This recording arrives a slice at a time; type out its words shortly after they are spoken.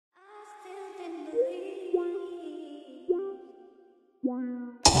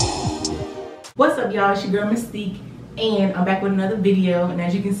What's up, y'all? It's your girl Mystique, and I'm back with another video. And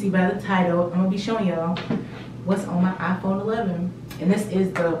as you can see by the title, I'm gonna be showing y'all what's on my iPhone 11, and this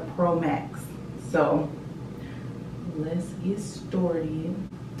is the Pro Max. So let's get started.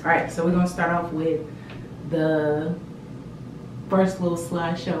 All right, so we're gonna start off with the first little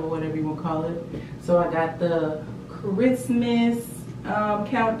slideshow, or whatever you want to call it. So I got the Christmas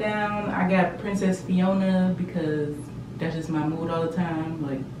countdown. I got Princess Fiona because that's just my mood all the time.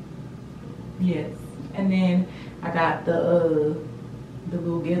 Like, yes. And then I got the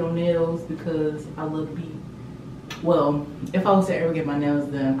little ghetto nails because I love to be, well, if I was to ever get my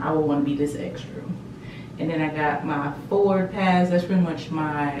nails done, I would want to be this extra. And then I got my Forward Pass. That's pretty much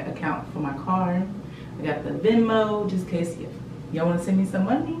my account for my car. I got the Venmo, just in case y'all want to send me some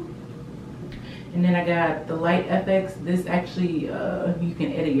money. And then I got the Light FX. This actually, you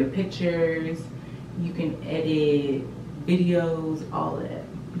can edit your pictures, you can edit videos, all of that.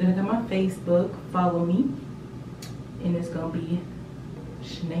 Then I got my Facebook, follow me. And it's gonna be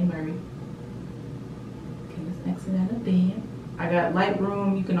Shanae Murray. Okay, let's exit out of there. I got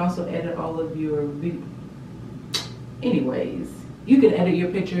Lightroom. You can also edit all of your video. Anyways, you can edit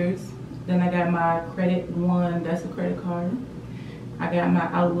your pictures. Then I got my Credit One, that's a credit card. I got my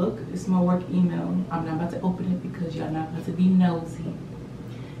Outlook, it's my work email. I'm not about to open it because y'all not about to be nosy.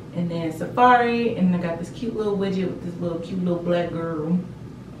 And then Safari, and I got this cute little widget with this little cute little black girl.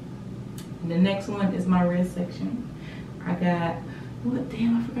 And the next one is my red section. I got, what,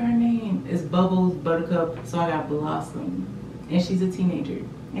 damn, I forgot her name. It's Bubbles Buttercup, so I got Blossom. And she's a teenager,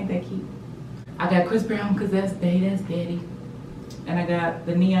 ain't that cute? I got Chris Brown because that's daddy. And I got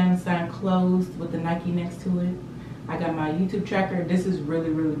the neon sign closed with the Nike next to it. I got my YouTube tracker. This is really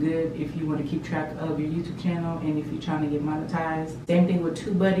good if you want to keep track of your YouTube channel and if you're trying to get monetized. Same thing with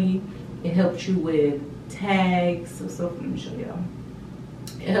TubeBuddy. It helps you with tags. So let me show y'all.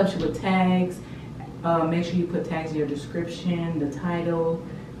 It helps you with tags. Make sure you put tags in your description, the title.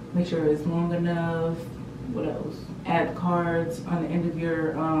 Make sure it's long enough. What else? Add cards on the end of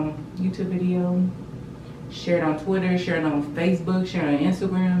your YouTube video. Share it on Twitter, share it on Facebook, share it on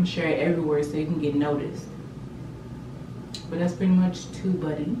Instagram, share it everywhere so you can get noticed. But that's pretty much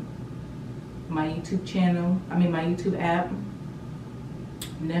TubeBuddy. My YouTube channel, my YouTube app,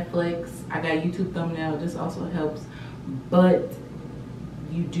 Netflix. I got YouTube thumbnail, this also helps. But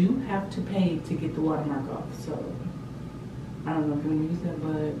you do have to pay to get the watermark off. So I don't know if you want to use that,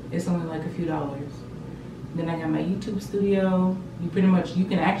 but it's only like a few dollars. Then I got my YouTube Studio. You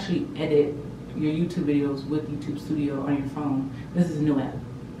can actually edit your YouTube videos with YouTube Studio on your phone. This is a new app.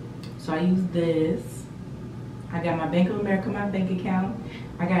 So I use this. I got my Bank of America, my bank account.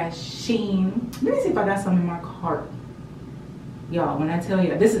 I got Shein. Let me see if I got some in my cart. Y'all, when I tell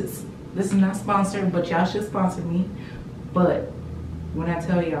you, this is not sponsored, but y'all should sponsor me. But when I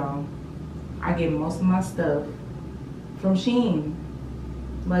tell y'all, I get most of my stuff from Shein.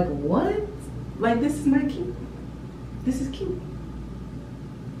 Like, what? Like, this is not cute. This is cute.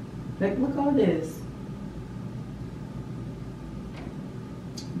 Like, look all this.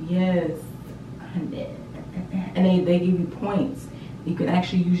 Yes. And they give you points. You can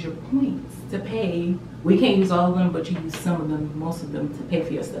actually use your points to pay. We can't use all of them, but you use some of them, most of them, to pay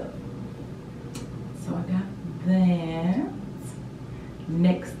for your stuff. So I got that.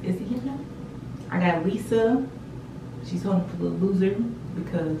 Next is yellow. I got Lisa. She's holding for the loser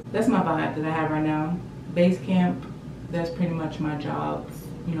because that's my vibe that I have right now. Base camp, that's pretty much my jobs.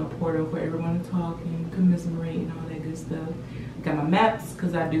 You know, portal for everyone to talk and commiserate and all that good stuff. I got my maps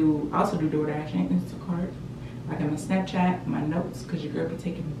because I also do DoorDash and Instacart. I got my Snapchat, my notes because your girl be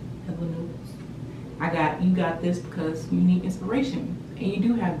taking hella notes. I got You Got This because you need inspiration, and you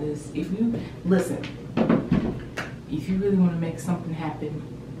do have this. If you listen, if you really want to make something happen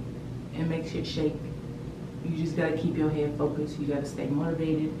and make shit shake, you just gotta keep your head focused. You gotta stay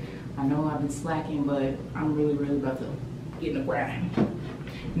motivated. I know I've been slacking, but I'm really about to get in the grind.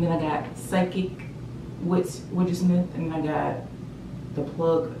 And then I got Psychic with Widget Smith, and I got the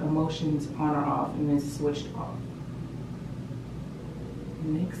plug emotions on or off, and then switched off.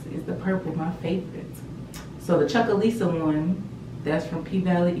 Next is the purple, my favorite. So the Chuckalisa one, that's from P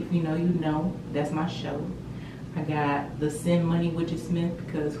Valley. If you know, you know. That's my show. I got the Send Money Widget Smith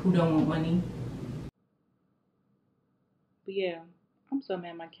because who don't want money? But yeah, I'm so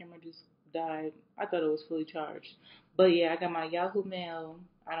mad my camera just died. I thought it was fully charged. But yeah, I got my Yahoo Mail.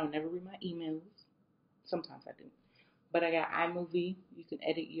 I don't never read my emails. Sometimes I do. But I got iMovie. You can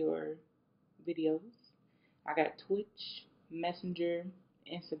edit your videos. I got Twitch, Messenger,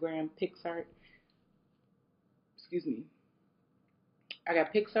 Instagram, PixArt. Excuse me. I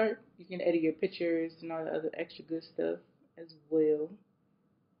got PixArt. You can edit your pictures and all the other extra good stuff as well.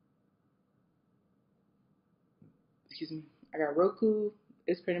 excuse me, I got Roku.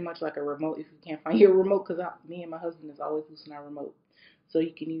 It's pretty much like a remote if you can't find your remote, because me and my husband is always losing our remote. So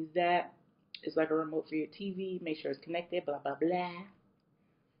you can use that. It's like a remote for your TV. Make sure it's connected, blah, blah, blah.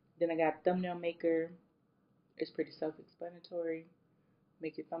 Then I got Thumbnail Maker. It's pretty self-explanatory.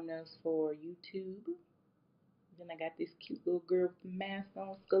 Make your thumbnails for YouTube. Then I got this cute little girl with the mask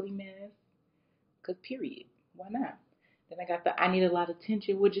on, Scully mask. Because period. Why not? Then I got the I Need a Lot of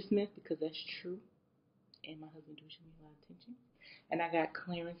Attention Widget Smith, because that's true. And my husband do show me a lot of attention. And I got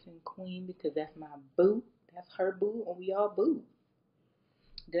Clarence and Queen, because that's my boo. That's her boo, and we all boo.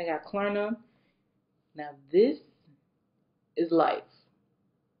 Then I got Klarna. Now this is life.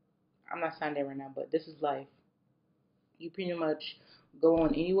 I'm not signed there right now, but this is life. You pretty much go on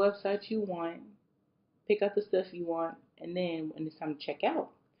any website you want, pick out the stuff you want, and then when it's time to check out,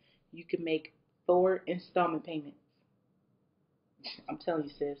 you can make 4 installment payments. I'm telling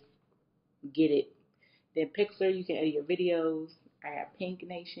you, sis, get it. Then Pixar, you can edit your videos. I got Pink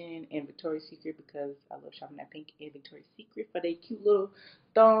Nation and Victoria's Secret, because I love shopping at Pink and Victoria's Secret for their cute little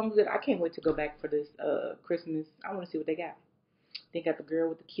thongs. And I can't wait to go back for this Christmas. I want to see what they got. They got the girl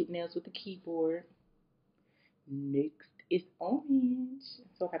with the cute nails with the keyboard. Next is Orange.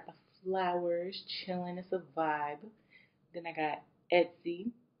 So I got the flowers chilling. It's a vibe. Then I got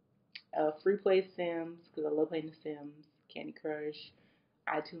Etsy, Free Play Sims, because I love playing the Sims, Candy Crush,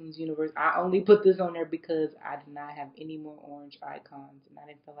 iTunes Universe. I only put this on there because I did not have any more orange icons, and I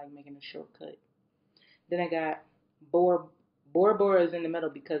didn't feel like making a shortcut. Then I got Bora Bora is in the middle,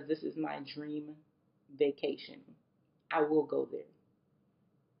 because this is my dream vacation. I will go there.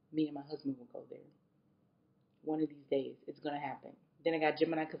 Me and my husband will go there. One of these days, it's going to happen. Then I got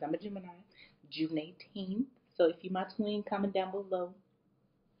Gemini, because I'm a Gemini, June 18th. So if you're my twin, comment down below.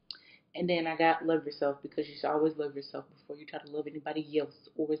 And then I got Love Yourself, because you should always love yourself before you try to love anybody else,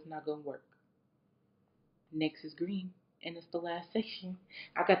 or it's not going to work. Next is Green, and it's the last section.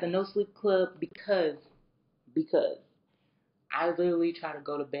 I got the No Sleep Club because I literally try to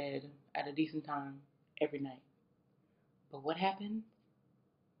go to bed at a decent time every night. But what happened?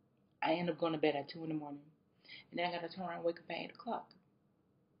 I end up going to bed at 2 in the morning. And then I got to turn around and wake up at 8 o'clock.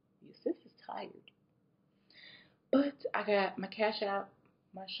 Your sis is tired. But I got my Cash App,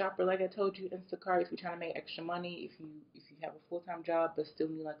 my shopper, like I told you, Instacart, if you're trying to make extra money, if you have a full-time job but still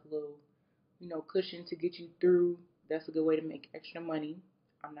need like a little, cushion to get you through, that's a good way to make extra money.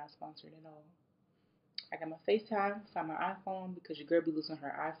 I'm not sponsored at all. I got my FaceTime, find my iPhone, because your girl be losing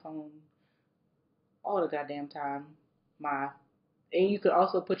her iPhone all the goddamn time. And you could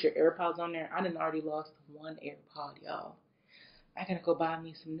also put your AirPods on there. I done already lost 1 AirPod, y'all. I gotta go buy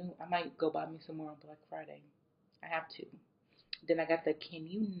me some new. I might go buy me some more on Black Friday. I have to. Then I got the Can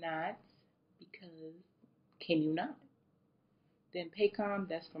You Not, because can you not? Then Paycom,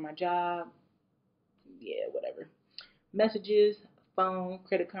 that's for my job. Yeah, whatever. Messages, phone,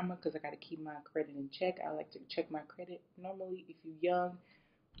 Credit Karma, because I got to keep my credit in check. I like to check my credit. Normally, if you're young,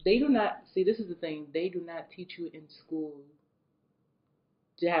 they do not, see, this is the thing, they do not teach you in school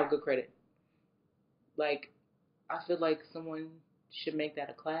to have good credit. Like, I feel like someone should make that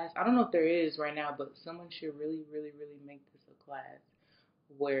a class. I don't know if there is right now, but someone should really, really, really make this a class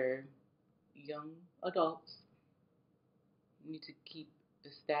where young adults need to keep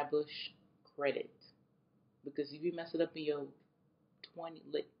established credit. Because if you mess it up in your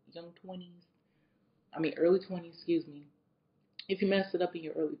early 20s, excuse me. If you mess it up in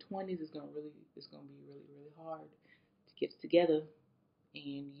your early 20s, it's gonna be really, really hard to get it together.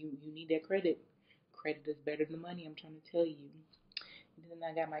 And you need that credit. Credit is better than money, I'm trying to tell you. And then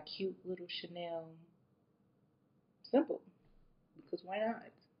I got my cute little Chanel Simple, because why not?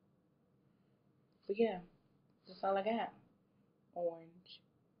 But yeah, that's all I got. Orange,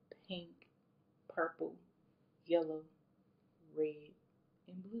 pink, purple, yellow, red,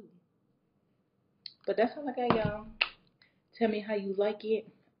 and blue. But that's all I got, y'all. Tell me how you like it.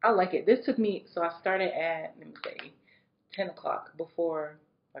 I like it. This took me, so I started at, 10 o'clock before,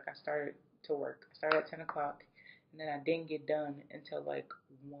 I started to work. I started at 10 o'clock, and then I didn't get done until 1,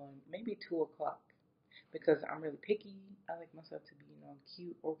 maybe 2 o'clock, because I'm really picky. I like myself to be,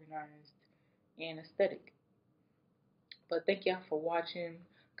 cute, organized, and aesthetic. But thank y'all for watching.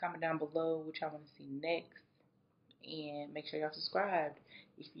 Comment down below what y'all want to see next, and make sure y'all subscribed.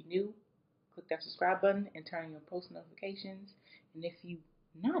 If you're new, click that subscribe button and turn on your post notifications. And if you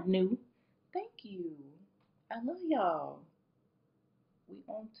not new, thank you. I love y'all. We're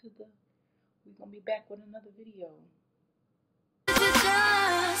gonna be back with another video.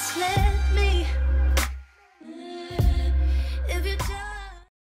 Just let me